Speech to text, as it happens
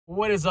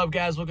What is up,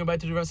 guys? Welcome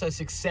back to Diversified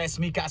Success.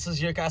 Mi casa's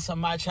your casa,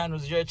 my channel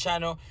is your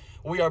channel.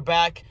 We are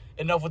back.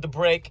 Enough with the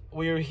break.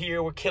 We are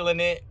here. We're killing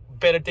it.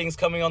 Better things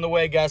coming on the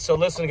way, guys. So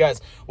listen, guys,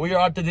 we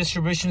are at the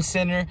distribution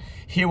center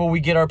here where we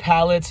get our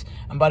pallets.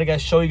 I'm about to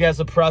show you guys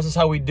the process,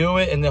 how we do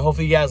it, and then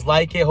hopefully you guys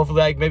like it.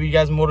 Hopefully, like, maybe you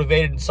guys are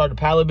motivated to start a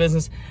pallet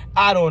business.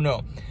 I don't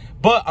know.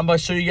 But I'm about to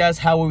show you guys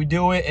how we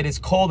do it. It is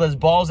cold as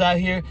balls out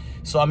here.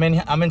 So I'm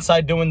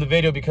inside doing the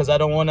video because I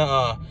don't want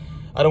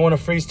to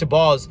freeze to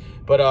balls,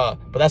 but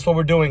that's what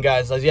we're doing,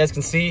 guys. As you guys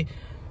can see,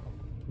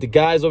 the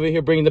guys over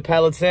here bringing the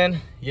pallets in.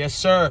 Yes,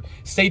 sir.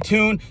 Stay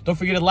tuned. Don't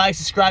forget to like,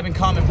 subscribe, and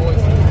comment,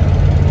 boys.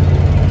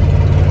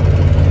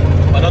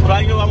 Para otro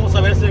año vamos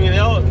a ver ese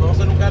video. Vamos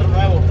a hacer un carro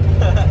nuevo.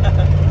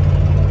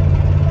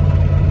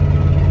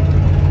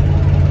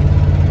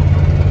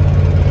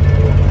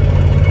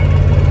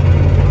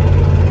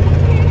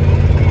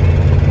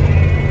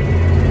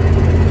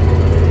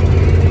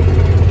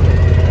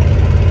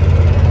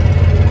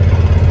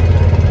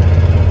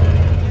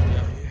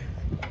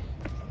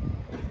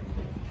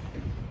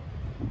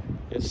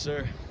 Yes,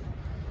 sir.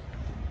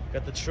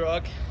 Got the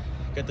truck.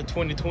 Got the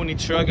 2020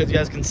 truck, as you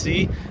guys can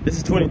see. This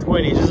is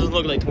 2020. It just doesn't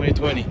look like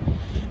 2020.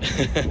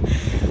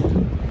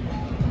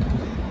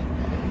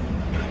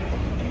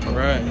 All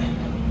right.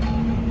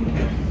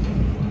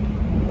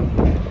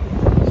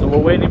 So we're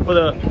waiting for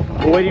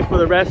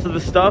the rest of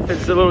the stuff.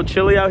 It's a little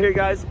chilly out here,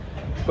 guys.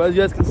 But as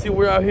you guys can see,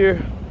 we're out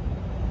here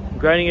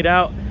grinding it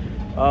out.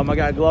 I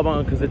got a glove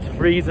on because it's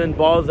freezing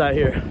balls out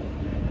here.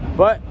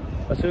 But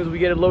as soon as we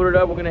get it loaded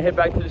up, we're gonna head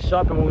back to the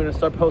shop and we're gonna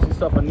start posting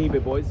stuff on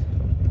eBay, boys.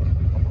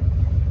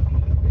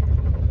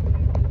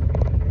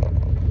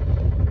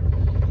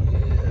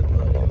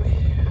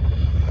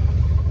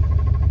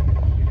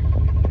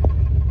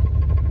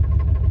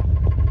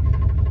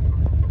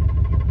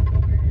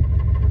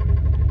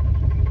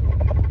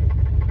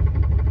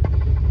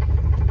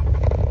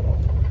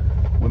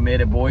 We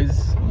made it,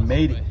 boys. We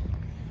made it.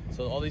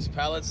 So all these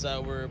pallets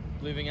that we're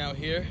leaving out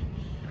here,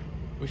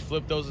 we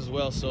flip those as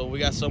well. So we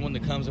got someone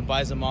that comes and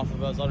buys them off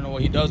of us. I don't know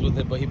what he does with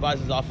it, but he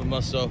buys it off of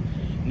us. So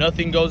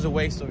nothing goes to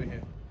waste over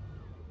here.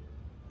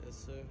 Yes,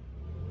 sir.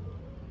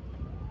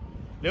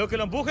 Leo, que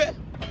lo empuje.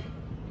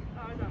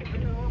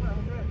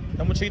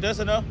 Está muy chiquito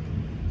ese, no?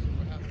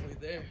 We're halfway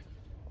there.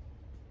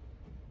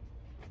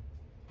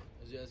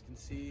 As you guys can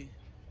see,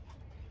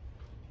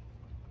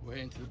 we're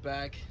heading to the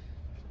back.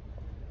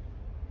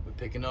 We're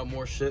picking up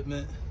more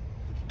shipment.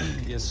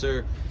 Yes,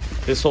 sir.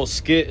 This whole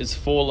skit is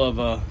full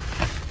of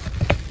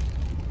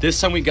this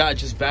time we got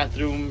just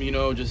bathroom, you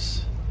know,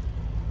 just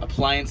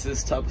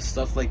appliances, type of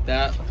stuff like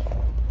that.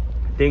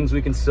 Things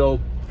we can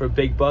sell for a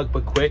big buck,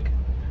 but quick.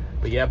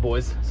 But yeah,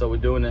 boys, so we're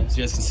doing it. As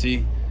you guys can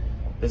see,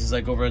 this is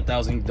like over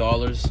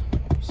 $1,000.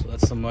 So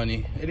that's some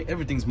money.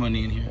 Everything's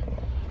money in here.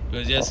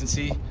 But as you guys can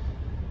see,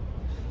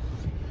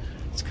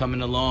 it's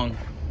coming along.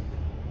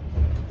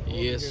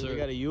 Yes, sir. We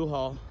got a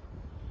U-Haul.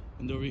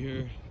 And they're over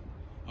here,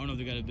 I don't know if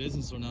they got a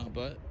business or not,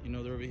 but you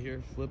know, they're over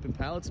here flipping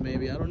pallets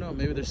maybe. I don't know,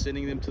 maybe they're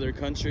sending them to their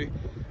country.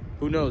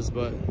 Who knows,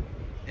 but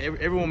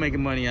everyone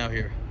making money out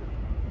here.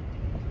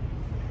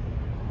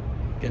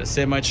 Got a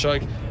semi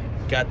truck,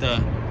 got the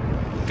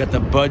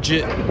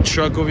budget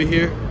truck over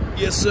here.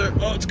 Yes, sir.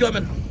 Oh, it's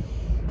coming.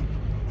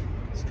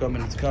 It's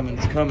coming, it's coming,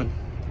 it's coming.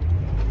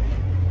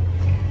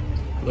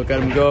 Look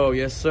at him go.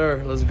 Yes,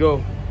 sir. Let's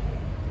go.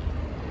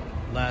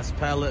 Last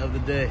pallet of the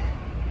day.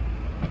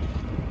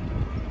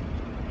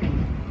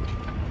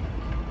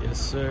 Yes,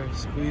 sir.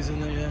 Squeeze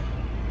in there, yeah.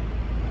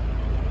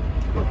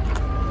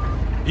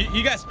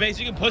 You got space,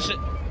 you can push it.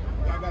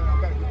 I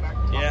gotta get back.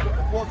 Yeah.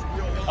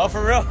 Oh,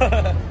 for real?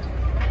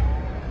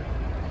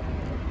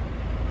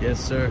 Yes,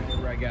 sir.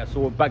 All right, guys,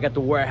 so we're back at the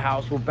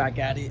warehouse. We're back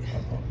at it.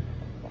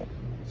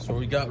 So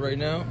what we got right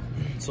now,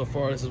 so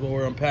far, this is what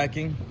we're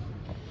unpacking.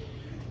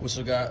 We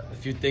still got a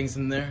few things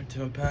in there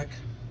to unpack.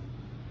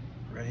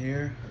 Right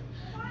here.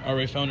 I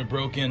already found a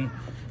broken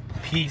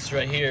piece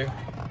right here.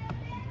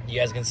 You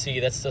guys can see,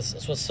 that's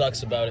what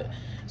sucks about it.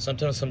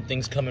 Sometimes some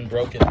things come in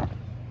broken.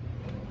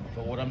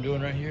 But what I'm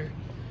doing right here,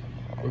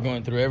 we're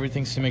going through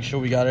everything to make sure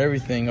we got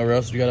everything, or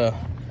else we gotta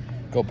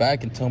go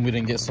back and tell them we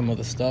didn't get some of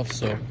the stuff.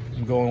 So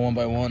I'm going one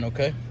by one,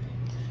 okay?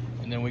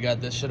 And then we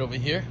got this shit over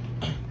here,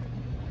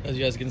 as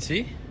you guys can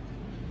see.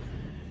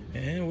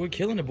 And we're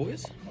killing it,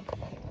 boys.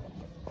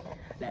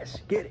 Let's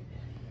get it.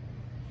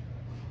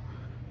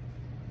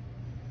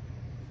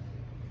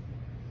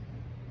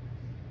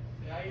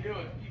 Hey, how you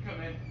doing? You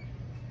come in.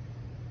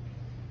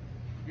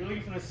 You're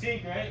looking for the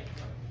sink, right?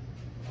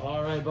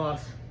 All right,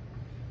 boss.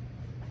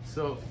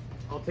 So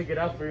I'll take it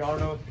out for you. I don't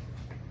know if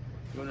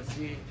you want to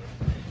see.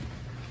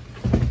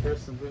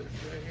 There's some boots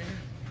right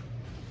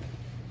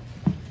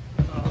here.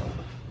 Oh,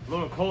 a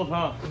little cold,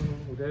 huh?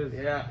 It is.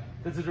 Yeah.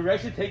 Does the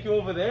direction take you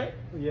over there?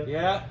 Yeah.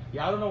 Yeah.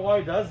 Yeah. I don't know why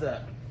it does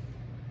that.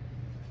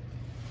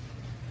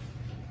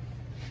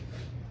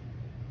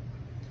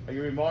 Are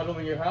you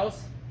remodeling your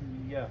house?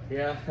 Yeah.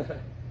 Yeah. Oh,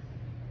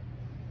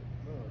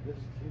 this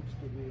seems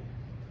to be a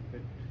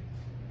bit.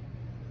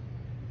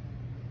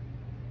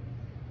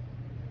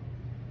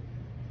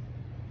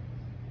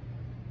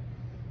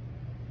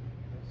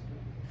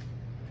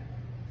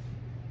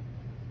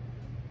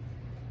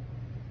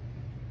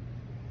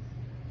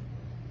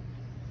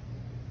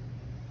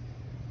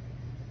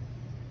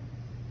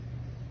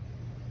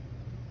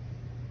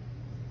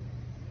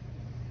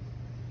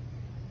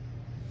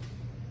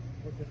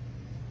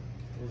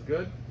 Was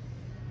good?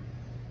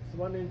 It's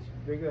 1 inch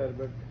bigger,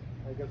 but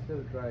I can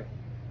still try.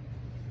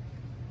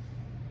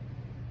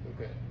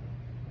 Okay.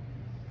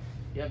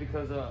 Yeah,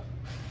 because I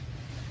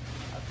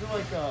feel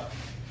like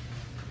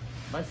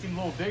might seem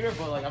a little bigger,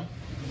 but like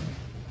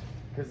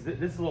because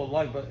this is a little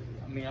light. But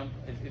I mean,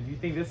 if you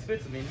think this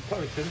fits, I mean, it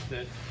probably should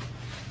fit.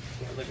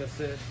 But like I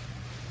said,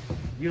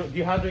 do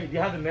you have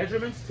the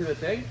measurements to the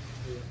thing?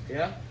 Yeah.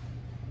 Yeah.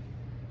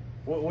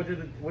 What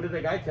did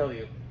the guy tell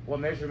you? What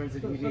measurements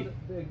did you need?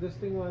 The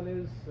existing one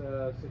is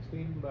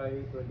 16 by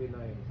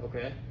 29.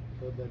 Okay.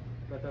 So that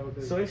cutout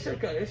is. So it should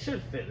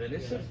fit then.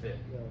 It should fit.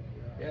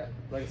 Yeah.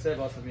 Like I said,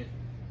 boss. I mean,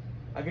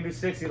 I can do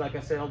 60. Like I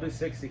said, I'll do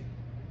 60.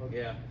 Okay.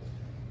 Yeah.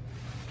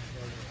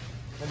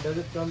 And does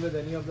it come with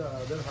any of the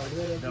other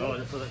hardware?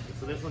 No. So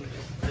this one,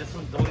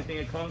 the only thing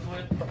it comes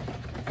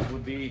with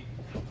would be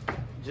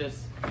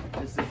just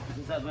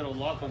that little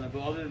lock on it.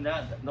 But other than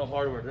that, no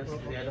hardware. That's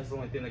the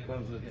only thing that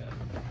comes with. Yeah.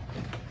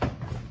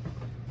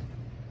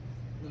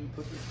 Let me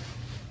put this.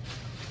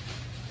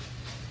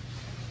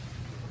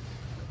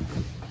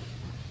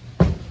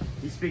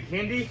 You speak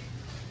Hindi?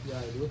 Yeah,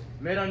 I do.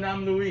 Mera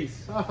naam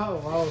Luis.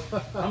 Oh,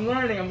 wow. I'm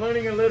learning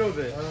a little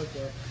bit.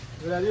 Okay.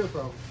 Where are you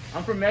from?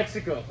 I'm from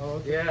Mexico. Oh,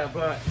 okay. Yeah,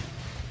 but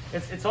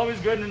it's always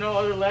good to know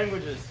other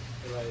languages.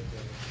 Right.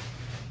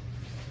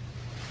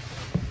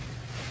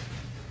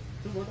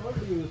 So what all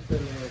do you sell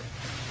here?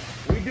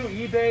 We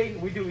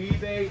do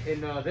eBay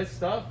and this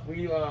stuff.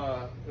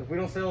 If we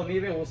don't sell on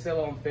eBay, we'll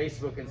sell on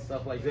Facebook and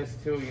stuff like this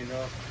too, you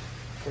know,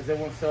 because they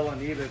won't sell on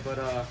eBay.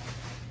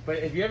 But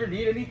if you ever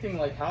need anything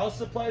like house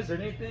supplies or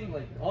anything,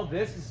 like all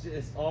this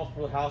is all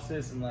for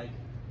houses and like,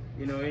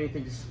 you know,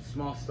 anything, just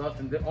small stuff,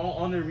 and they're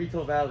all under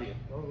retail value.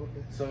 Oh,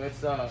 okay. So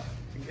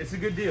it's a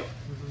good deal.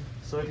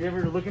 So if you're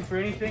ever looking for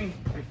anything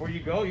before you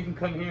go, you can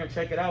come here and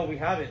check it out. We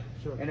have it.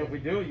 Sure. And if we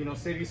do, you know,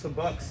 save you some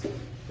bucks.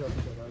 Sure,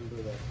 I'll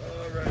do that.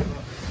 All right.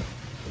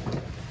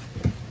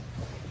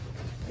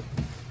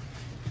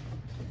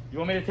 You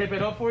want me to tape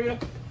it up for you?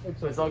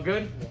 It's all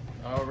good?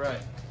 Yeah. All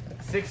right.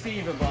 60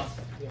 even, boss.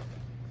 Yeah.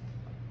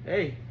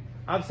 Hey,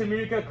 Aapse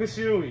milkar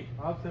khushi hui.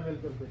 Aapse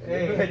milkar khushi.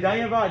 Hey,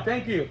 dhanyavad.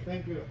 Thank you.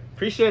 Thank you.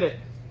 Appreciate it.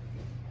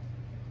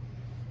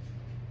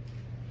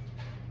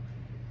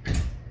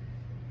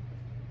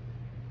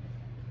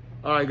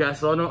 All right, guys.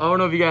 So I don't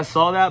know if you guys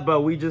saw that,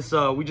 but we just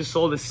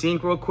sold a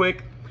sink real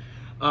quick.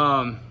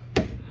 I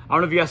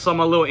don't know if you guys saw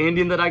my little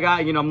Indian that I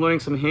got. You know, I'm learning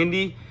some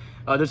Hindi.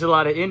 There's a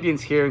lot of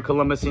Indians here in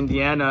Columbus,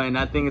 Indiana, and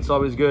I think it's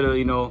always good to,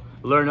 you know,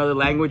 learn other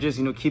languages.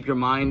 You know, keep your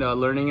mind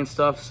learning and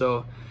stuff.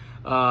 So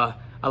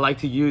I like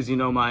to use, you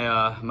know,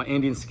 my my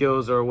Indian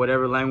skills or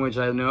whatever language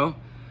I know.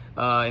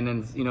 And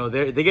then, you know,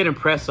 they get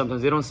impressed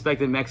sometimes. They don't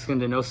expect a Mexican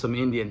to know some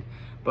Indian,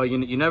 but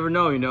you never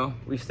know. You know,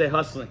 we stay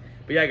hustling.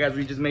 But yeah, guys,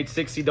 we just made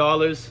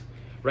 $60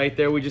 right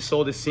there. We just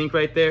sold a sink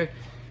right there.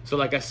 So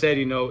like I said,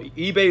 you know,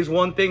 eBay is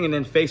one thing and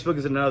then Facebook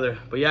is another.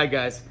 But yeah,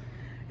 guys,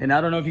 and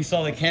I don't know if you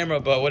saw the camera,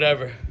 but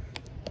whatever.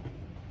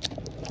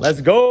 Let's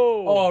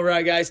go. All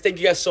right, guys. Thank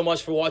you guys so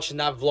much for watching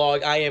that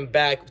vlog. I am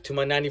back. To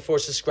my 94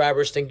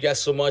 subscribers, thank you guys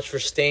so much for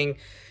staying,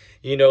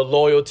 you know,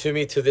 loyal to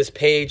me, to this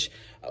page.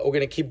 We're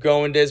going to keep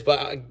growing this,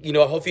 but, you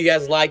know, I hope you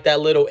guys like that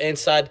little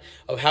inside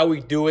of how we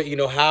do it, you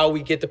know, how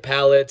we get the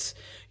pallets,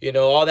 you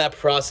know, all that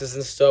process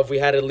and stuff. We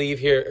had to leave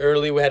here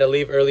early. We had to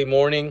leave early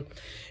morning,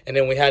 and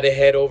then we had to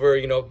head over,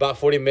 you know, about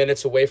 40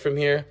 minutes away from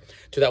here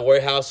to that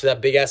warehouse, to that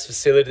big-ass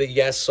facility that you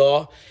guys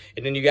saw.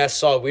 And then you guys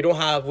saw we don't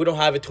have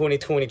a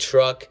 2020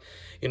 truck,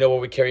 you know, where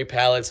we carry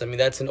pallets. I mean,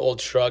 that's an old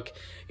truck,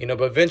 you know,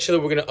 but eventually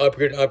we're going to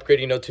upgrade,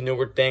 you know, to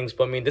newer things.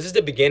 But I mean, this is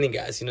the beginning,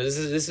 guys. You know,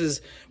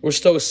 we're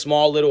still a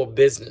small little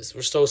business.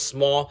 We're still a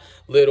small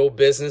little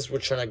business. We're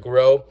trying to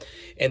grow.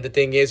 And the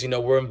thing is, you know,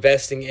 we're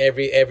investing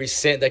every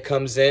cent that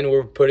comes in.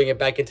 We're putting it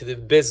back into the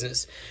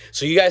business.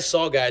 So you guys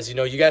saw, guys, you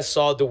know, you guys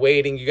saw the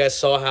waiting. You guys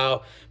saw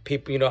how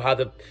people, you know, how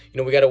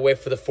we got to wait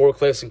for the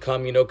forklifts and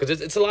come, you know,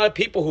 because it's a lot of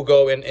people who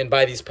go and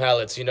buy these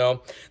pallets, you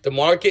know. The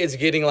market is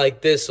getting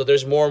like this, so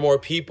there's more and more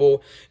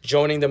people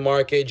joining the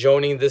market,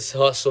 joining this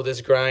hustle,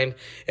 this grind.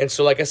 And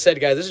so, like I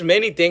said, guys, there's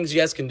many things you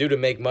guys can do to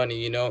make money,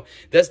 you know.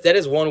 That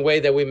is one way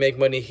that we make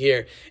money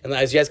here. And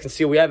as you guys can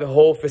see, we have a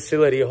whole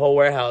facility, a whole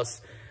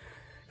warehouse,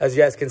 as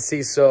you guys can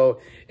see. So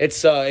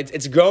it's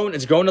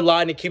grown a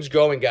lot, and it keeps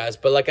growing, guys.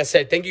 But like I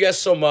said, thank you guys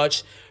so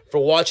much for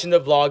watching the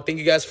vlog. Thank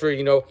you guys for,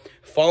 you know,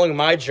 following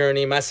my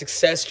journey, my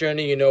success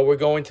journey. You know, we're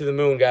going to the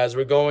moon, guys.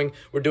 We're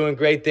doing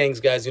great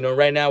things, guys. You know,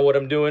 right now what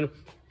I'm doing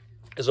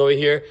is over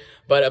here,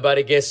 but about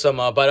to get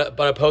some, about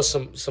to post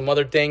some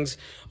other things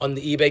on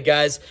the eBay,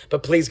 guys.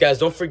 But please, guys,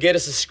 don't forget to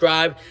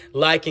subscribe,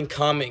 like, and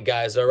comment,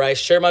 guys. All right,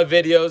 share my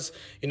videos.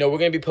 You know, we're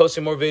gonna be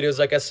posting more videos,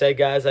 like I said,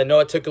 guys. I know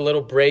I took a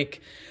little break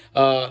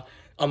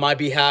on my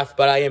behalf,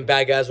 but I am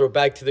back, guys. We're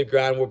back to the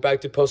grind. We're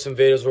back to posting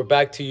videos. We're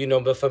back to, you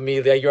know, the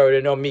familia. You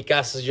already know, mi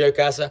casa is your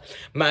casa.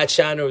 My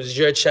channel is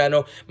your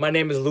channel. My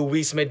name is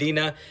Luis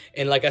Medina.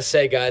 And like I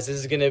said, guys, this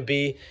is going to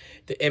be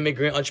the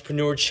Immigrant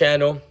Entrepreneur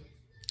channel.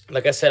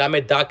 Like I said, I'm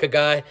a DACA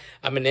guy.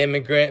 I'm an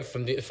immigrant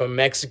from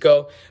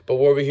Mexico, but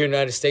we're over here in the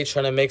United States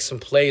trying to make some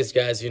plays,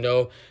 guys. You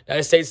know,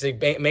 United States is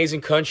an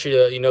amazing country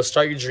to, you know,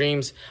 start your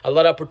dreams. A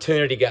lot of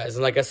opportunity, guys.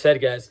 And like I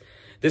said, guys,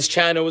 this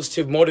channel is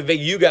to motivate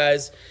you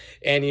guys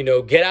and, you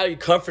know, get out of your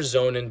comfort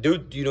zone and do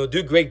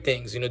great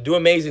things, you know, do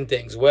amazing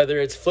things, whether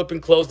it's flipping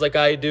clothes like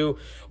I do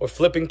or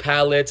flipping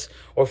pallets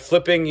or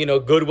flipping, you know,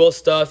 Goodwill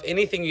stuff,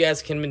 anything you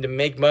guys can to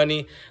make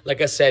money.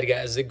 Like I said,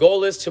 guys, the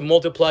goal is to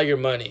multiply your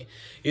money.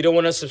 You don't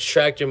want to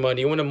subtract your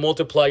money. You want to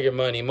multiply your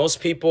money. Most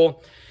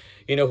people,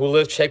 you know, who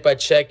live check by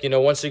check, you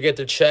know, once you get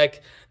their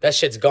check, that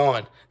shit's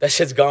gone. That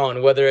shit's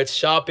gone. Whether it's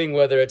shopping,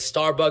 whether it's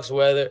Starbucks,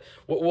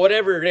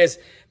 whatever it is,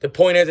 the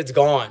point is it's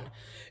gone.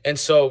 And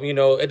so, you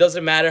know, it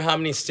doesn't matter how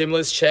many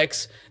stimulus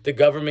checks the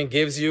government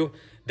gives you.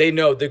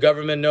 The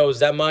government knows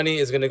that money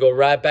is going to go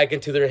right back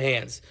into their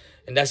hands.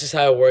 And that's just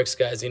how it works,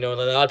 guys. You know, a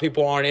lot of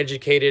people aren't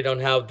educated on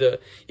how the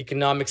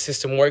economic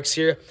system works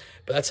here.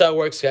 But that's how it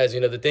works, guys.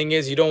 You know, the thing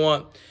is, you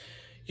want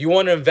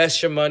to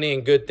invest your money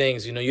in good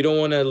things. You know, you don't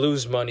want to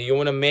lose money. You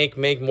want to make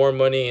more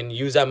money and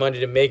use that money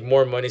to make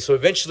more money. So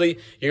eventually,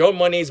 your own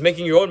money is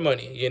making your own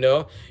money, you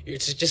know.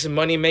 It's just a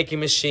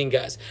money-making machine,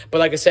 guys. But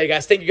like I said,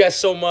 guys, thank you guys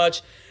so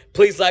much.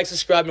 Please like,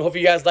 subscribe, and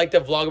hopefully you guys like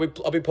that vlog.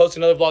 I'll be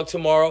posting another vlog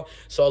tomorrow.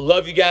 So I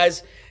love you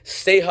guys.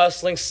 Stay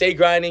hustling, stay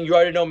grinding. You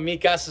already know mi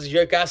casa is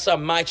your casa.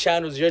 My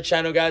channel is your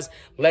channel, guys.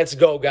 Let's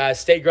go, guys.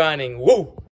 Stay grinding. Woo!